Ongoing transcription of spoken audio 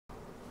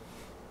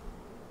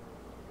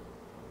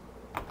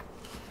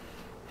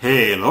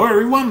Hello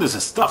everyone, this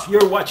is Stuff.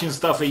 You're watching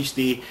Stuff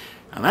HD,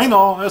 and I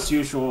know, as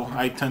usual,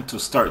 I tend to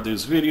start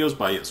these videos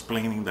by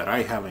explaining that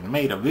I haven't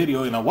made a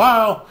video in a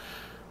while,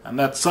 and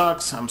that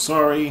sucks. I'm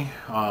sorry.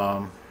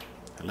 The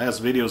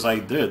last videos I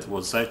did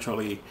was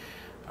actually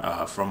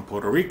from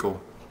Puerto Rico.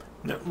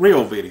 The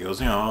real videos,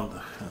 you know.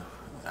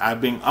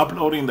 I've been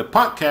uploading the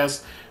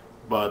podcast,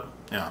 but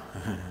yeah,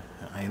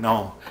 I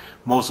know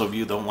most of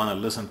you don't want to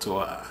listen to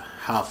a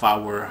half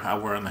hour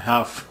and a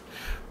half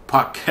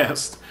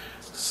podcast.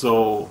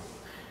 So,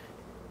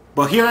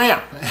 but here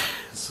I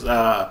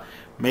am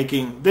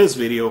making this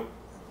video,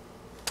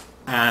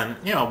 and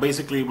you know,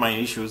 basically my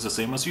issue is the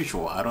same as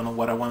usual. I don't know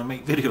what I want to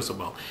make videos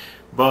about,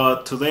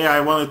 but today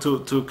I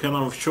wanted to kind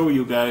of show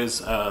you guys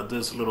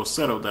this little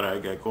setup that I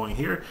got going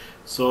here.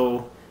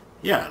 So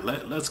yeah,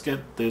 let's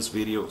get this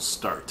video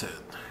started.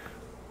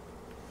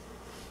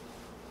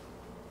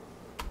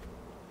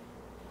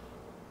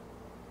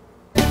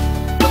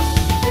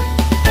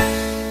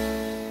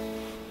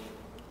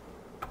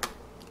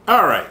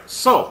 Alright,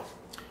 so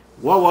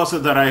what was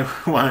it that I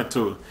wanted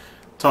to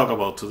talk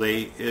about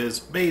today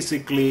is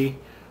basically,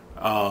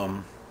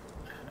 sorry,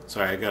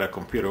 I got a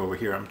computer over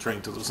here, I'm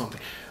trying to do something.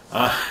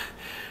 I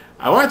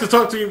wanted to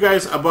talk to you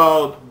guys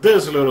about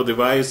this little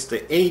device,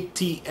 the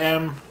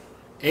ATEM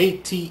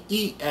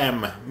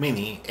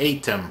Mini,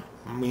 ATEM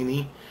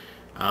Mini.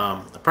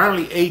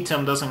 Apparently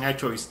ATEM doesn't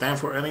actually stand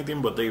for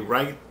anything, but they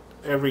write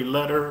every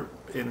letter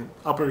in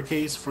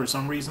uppercase for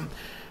some reason.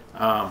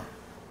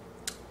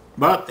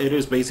 But it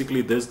is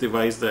basically this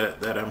device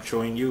that I'm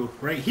showing you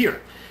right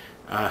here.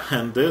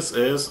 And this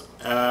is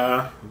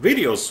a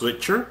video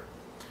switcher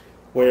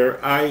where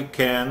I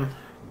can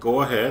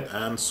go ahead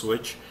and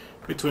switch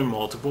between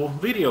multiple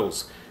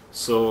videos.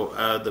 So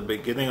at the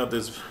beginning of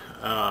this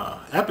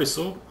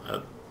episode,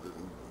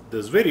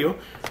 this video,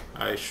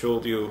 I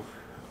showed you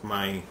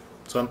the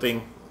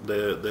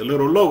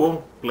little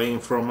logo playing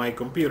from my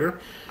computer,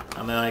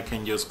 and then I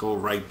can just go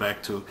right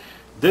back to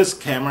this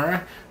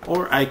camera,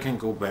 or I can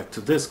go back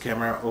to this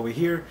camera over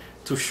here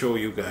to show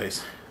you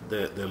guys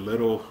the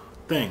little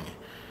thing.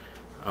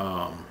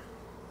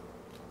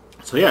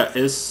 So yeah,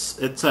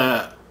 it's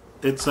a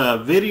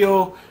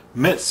video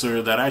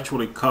mixer that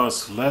actually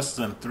costs less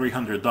than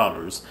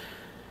 $300,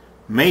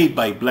 made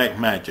by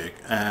Blackmagic,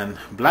 and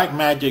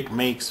Blackmagic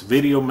makes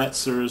video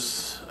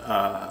mixers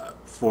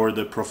for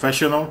the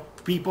professional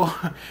people,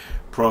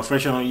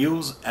 professional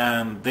use,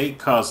 and they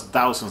cost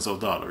thousands of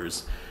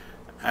dollars.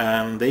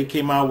 And they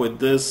came out with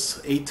this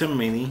ATEM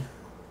Mini,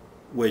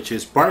 which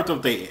is part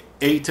of the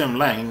ATEM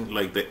line.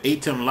 Like the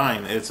ATEM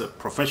line, it's a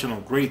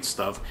professional grade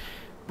stuff,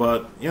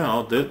 but you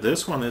know,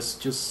 this one is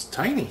just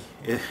tiny.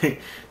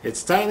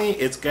 It's tiny.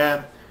 It's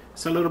a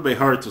little bit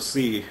hard to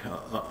see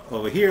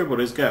over here, but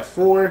it's got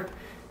 4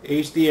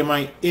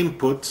 HDMI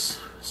inputs,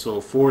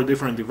 so 4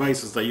 different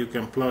devices that you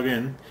can plug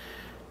in,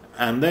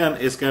 and then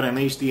it's got an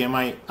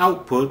HDMI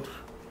output.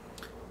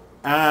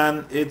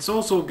 And it's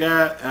also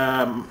got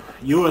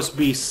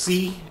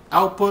USB-C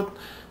output,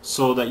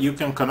 so that you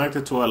can connect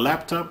it to a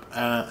laptop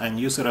and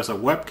use it as a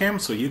webcam.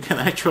 So you can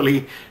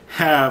actually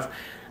have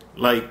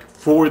like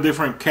 4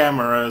 different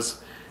cameras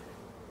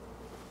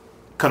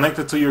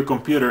connected to your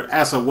computer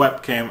as a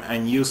webcam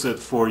and use it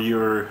for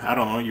your, I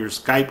don't know, your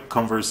Skype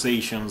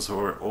conversations,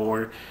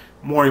 or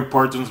more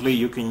importantly,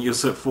 you can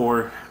use it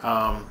for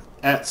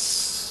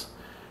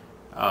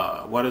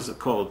what is it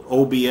called,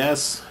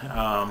 OBS,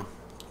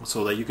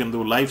 so that you can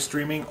do live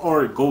streaming,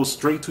 or go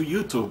straight to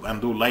YouTube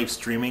and do live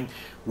streaming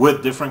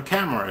with different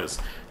cameras.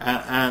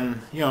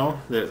 And you know,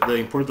 the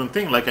important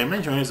thing, like I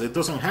mentioned, is it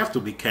doesn't have to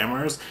be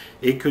cameras.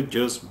 It could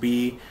just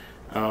be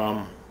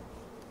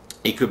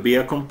it could be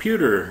a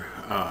computer,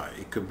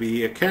 it could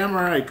be a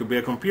camera, it could be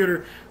a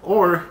computer,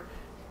 or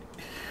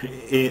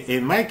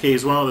in my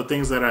case, one of the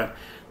things that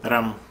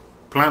I'm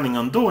planning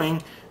on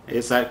doing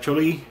is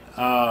actually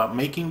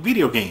making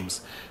video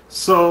games.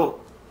 So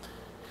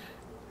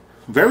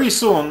very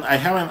soon, I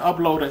haven't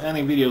uploaded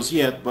any videos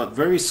yet, but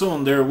very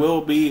soon there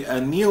will be a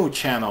new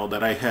channel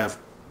that I have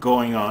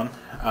going on.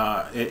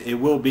 It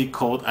will be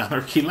called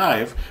Anarchy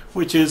Live,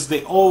 which is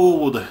the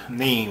old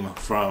name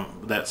from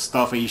that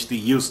Stuff HD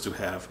used to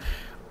have.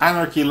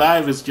 Anarchy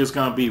Live is just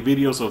gonna be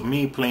videos of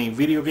me playing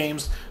video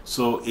games.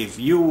 So if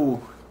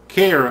you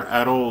care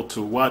at all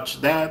to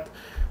watch that,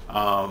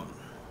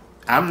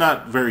 I'm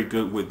not very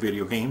good with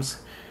video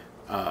games,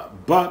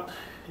 but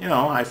you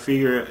know, I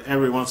figure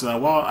every once in a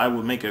while I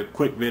will make a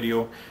quick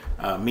video,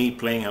 me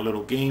playing a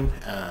little game,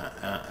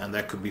 and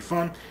that could be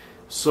fun.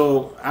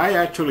 So I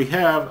actually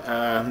have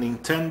a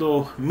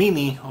Nintendo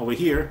Mini over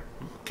here,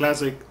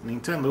 classic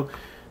Nintendo,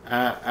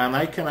 and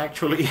I can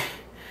actually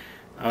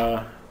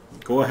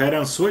go ahead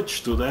and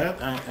switch to that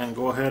and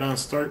go ahead and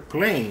start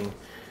playing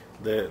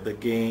the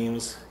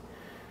games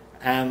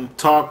and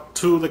talk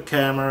to the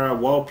camera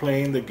while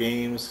playing the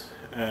games.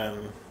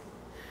 And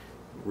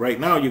right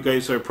now you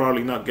guys are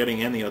probably not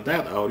getting any of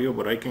that audio,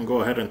 but I can go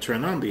ahead and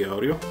turn on the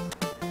audio.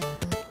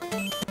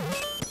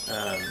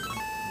 And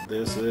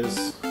this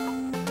is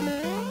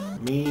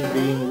me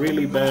being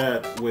really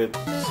bad with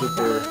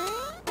Super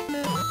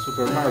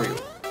Mario.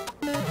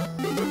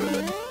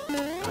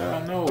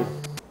 No.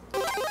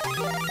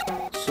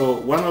 So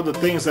one of the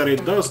things that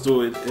it does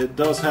do, it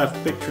does have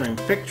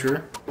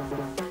picture-in-picture,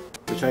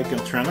 which I can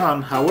turn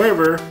on.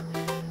 However,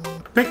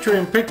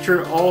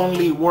 picture-in-picture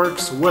only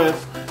works with,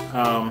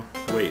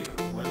 wait,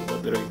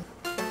 what did I,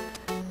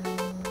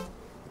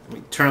 let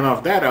me turn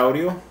off that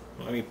audio,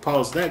 let me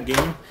pause that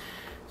game.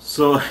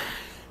 So,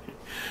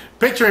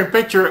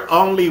 picture-in-picture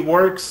only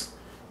works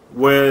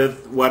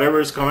with whatever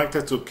is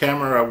connected to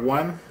camera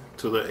 1,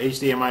 to the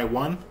HDMI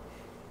 1.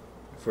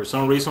 For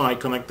some reason I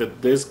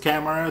connected this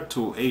camera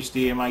to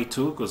HDMI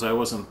 2 because I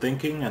wasn't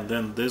thinking, and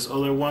then this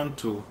other one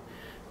to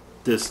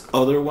this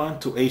other one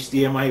to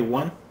HDMI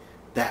 1,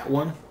 that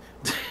one.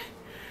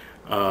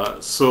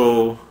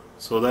 So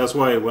that's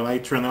why when I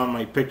turn on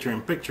my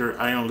picture-in-picture,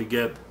 I only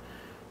get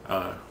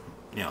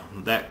you know,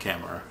 that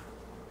camera.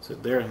 Is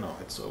it there? No,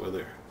 it's over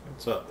there.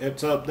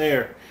 It's up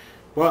there.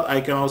 But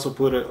I can also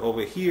put it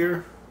over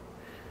here,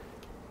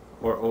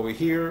 or over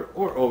here,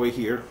 or over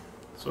here,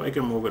 so I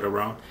can move it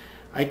around.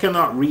 I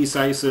cannot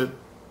resize it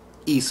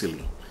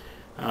easily.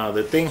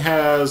 The thing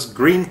has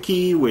green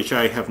key, which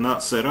I have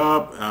not set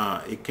up.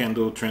 It can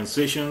do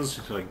transitions,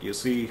 like you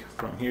see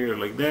from here,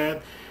 like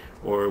that,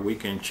 or we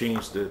can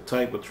change the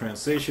type of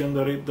transition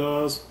that it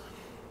does.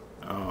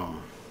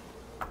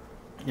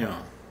 You know,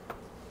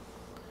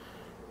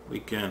 we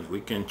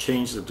can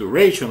change the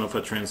duration of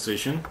a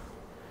transition,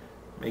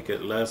 make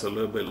it last a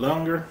little bit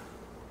longer.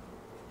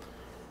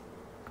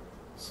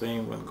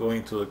 Same when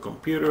going to the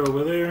computer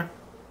over there.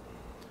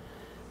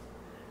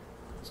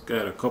 It's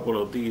got a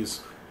couple of these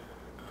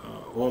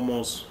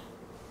almost.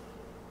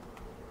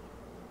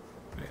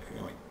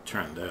 Let me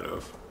turn that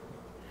off.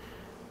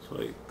 So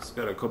it's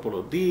got a couple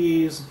of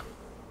these,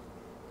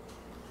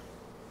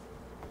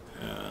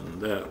 and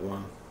that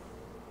one.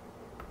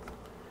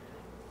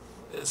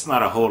 It's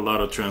not a whole lot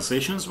of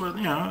transitions, but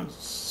you know,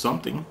 it's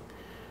something.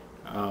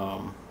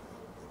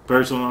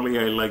 Personally,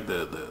 I like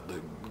the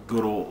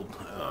good old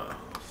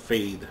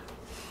fade.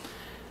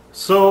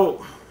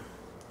 So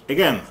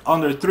again,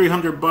 under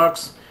 300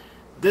 bucks.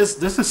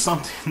 This is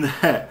something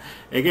that,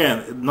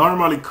 again,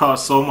 normally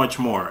costs so much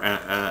more,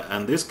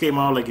 and this came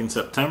out like in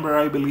September,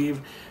 I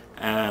believe,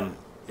 and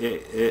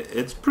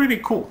it's pretty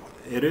cool.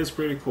 It is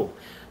pretty cool.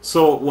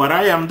 So what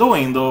I am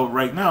doing though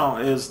right now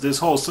is this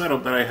whole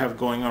setup that I have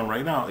going on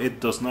right now. It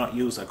does not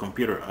use a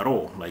computer at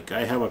all. Like,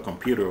 I have a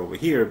computer over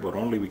here, but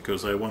only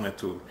because I wanted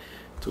to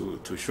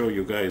show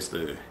you guys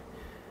the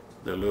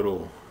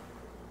little,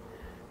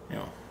 you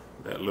know,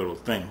 that little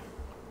thing.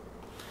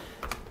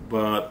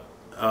 But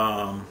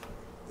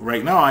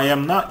right now I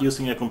am not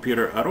using a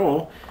computer at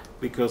all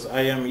because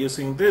I am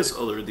using this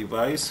other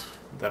device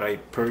that I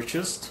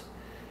purchased.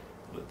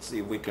 Let's see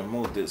if we can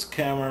move this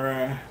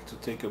camera to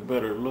take a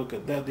better look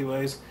at that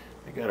device.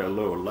 I got a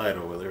little light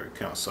over there, it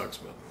kind of sucks,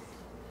 but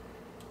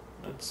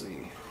let's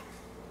see.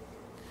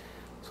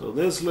 So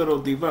this little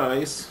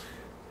device,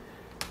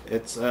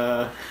 it's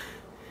a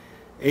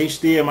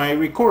HDMI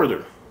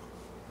recorder,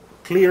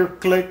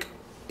 ClearClick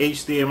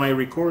HDMI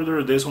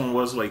recorder. This one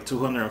was like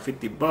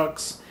 250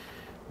 bucks.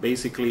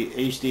 Basically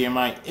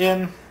HDMI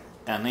in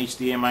and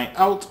HDMI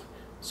out.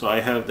 So I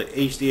have the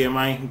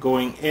HDMI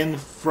going in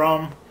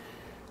from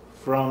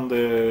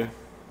the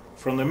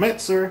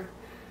mixer,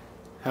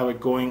 have it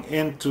going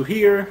into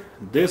here.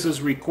 This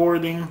is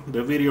recording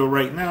the video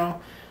right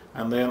now,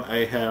 and then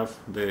I have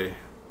the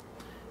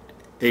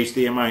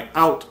HDMI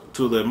out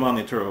to the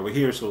monitor over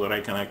here so that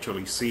I can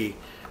actually see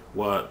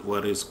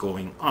what is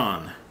going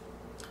on.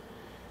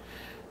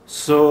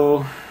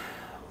 So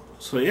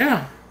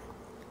yeah,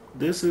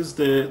 this is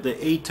the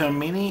ATEM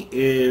Mini.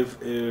 If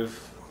you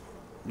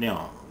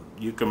know,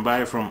 you can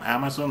buy it from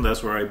Amazon.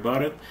 That's where I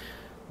bought it.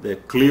 The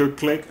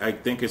ClearClick, I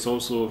think it's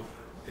also,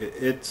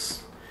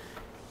 it's,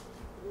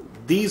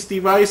 these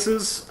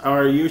devices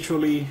are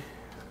usually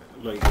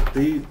like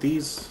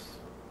these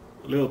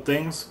little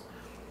things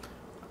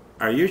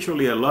are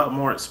usually a lot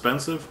more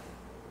expensive.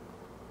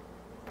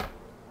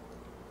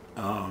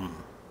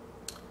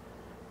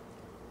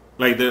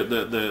 Like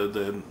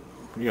the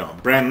you know,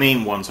 brand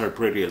name ones are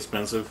pretty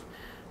expensive.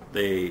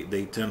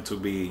 They tend to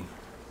be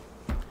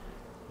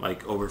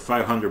like over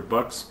 500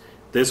 bucks.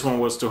 This one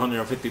was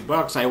 250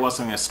 bucks. I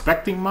wasn't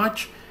expecting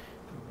much,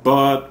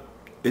 but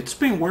it's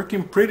been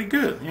working pretty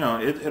good. You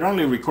know, it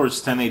only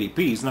records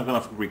 1080p. It's not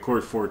gonna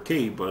record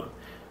 4K, but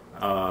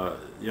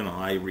you know,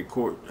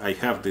 I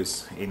have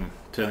this in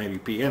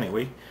 1080p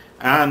anyway.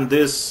 And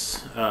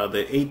this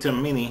the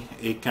ATEM Mini,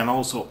 it can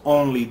also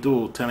only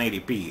do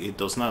 1080p. It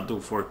does not do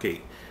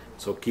 4K,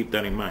 so keep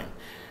that in mind.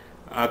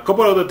 A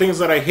couple of the things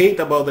that I hate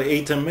about the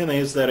ATEM Mini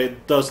is that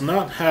it does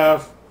not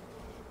have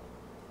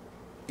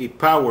a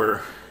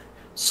power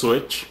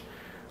switch.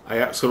 I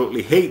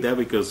absolutely hate that,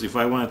 because if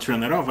I want to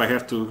turn it off, I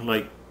have to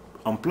like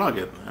unplug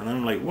it, and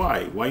I'm like,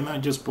 why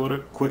not just put a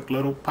quick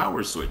little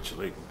power switch?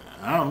 Like,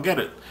 I don't get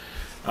it.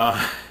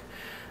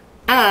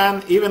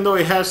 And even though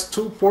it has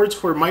 2 ports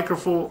for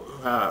microphone,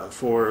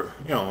 for,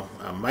 you know,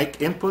 a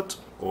mic input,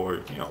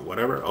 or, you know,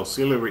 whatever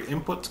auxiliary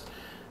input,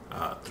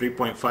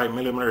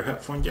 3.5mm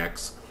headphone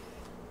jacks,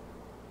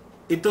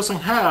 it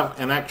doesn't have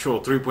an actual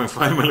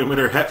 3.5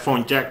 millimeter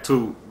headphone jack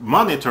to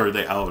monitor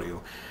the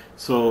audio.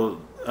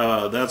 So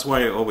that's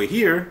why over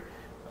here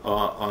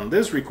on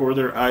this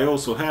recorder I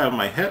also have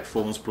my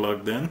headphones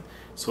plugged in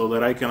so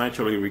that I can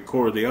actually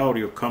record the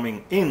audio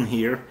coming in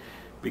here,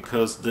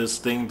 because this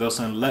thing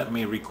doesn't let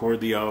me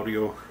record the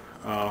audio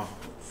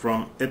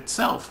from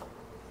itself,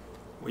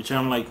 which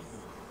I'm like,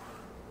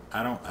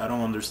 I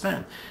don't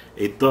understand.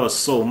 It does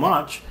so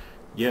much,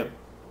 yet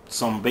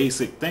some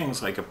basic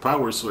things like a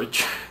power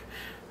switch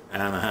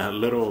and a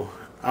little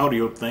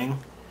audio thing,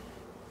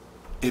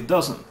 it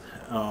doesn't.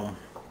 I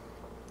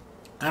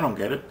don't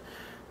get it,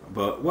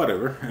 but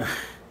whatever.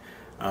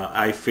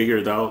 I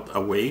figured out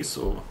a way,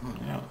 so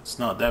you know, it's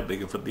not that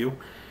big of a deal.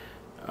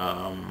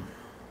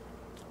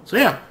 So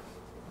yeah,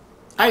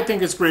 I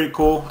think it's pretty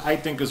cool. I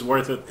think it's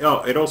worth it.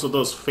 Oh, it also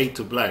does fade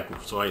to black,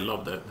 so I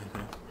love that.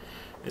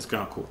 It's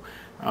kind of cool.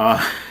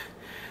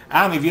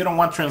 And if you don't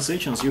want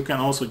transitions, you can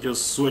also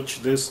just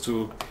switch this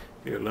to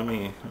here. Let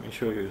me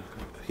show you.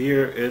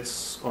 Here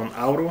it's on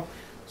auto,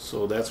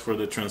 so that's for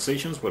the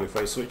transitions. But if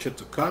I switch it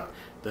to cut,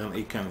 then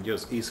it can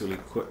just easily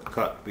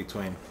cut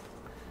between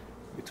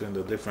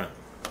the different.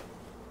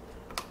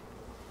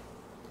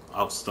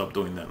 I'll stop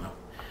doing that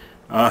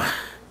now.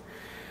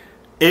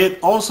 It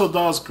also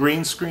does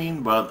green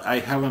screen, but I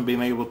haven't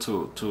been able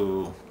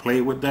to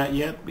play with that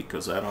yet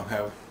because I don't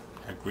have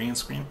a green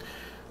screen.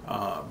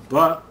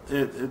 But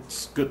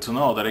it's good to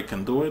know that it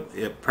can do it.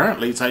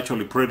 Apparently it's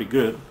actually pretty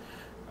good,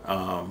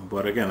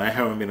 but again, I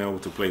haven't been able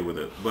to play with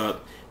it.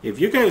 But if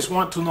you guys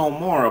want to know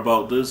more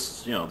about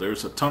this, you know,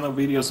 there's a ton of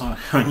videos on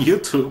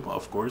YouTube,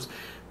 of course,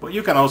 but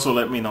you can also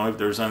let me know if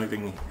there's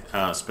anything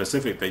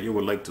specific that you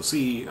would like to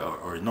see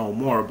or know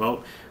more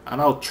about,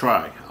 and I'll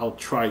try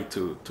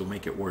to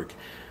make it work.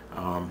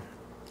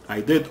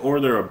 I did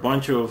order a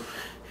bunch of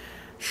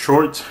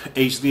short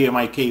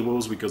HDMI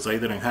cables because I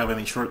didn't have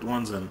any short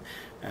ones, and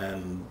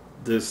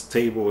this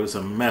table is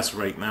a mess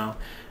right now,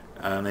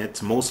 and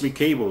it's mostly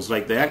cables.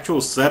 Like, the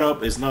actual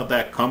setup is not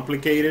that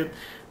complicated.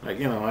 Like,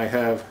 you know, I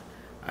have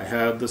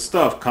the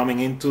stuff coming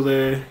into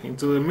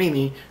the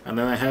Mini, and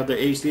then I have the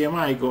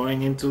HDMI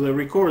going into the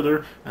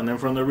recorder, and then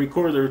from the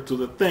recorder to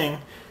the thing,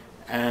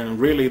 and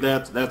really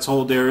that's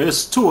all there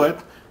is to it.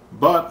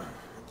 But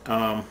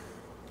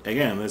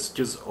again, it's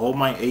just all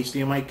my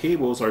HDMI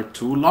cables are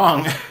too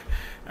long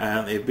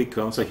and it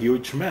becomes a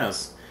huge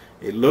mess.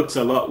 It looks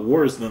a lot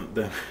worse than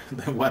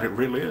what it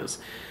really is.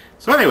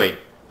 So anyway,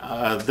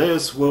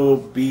 this will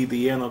be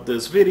the end of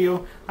this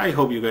video. I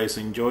hope you guys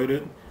enjoyed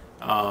it.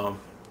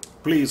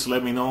 Please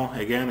let me know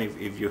again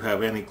if you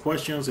have any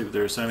questions, if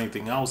there's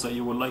anything else that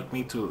you would like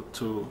me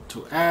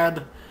to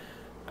add.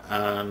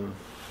 And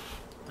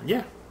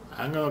yeah,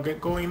 I'm gonna get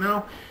going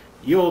now.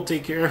 You all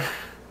take care.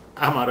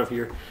 I'm out of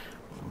here.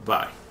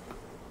 Bye.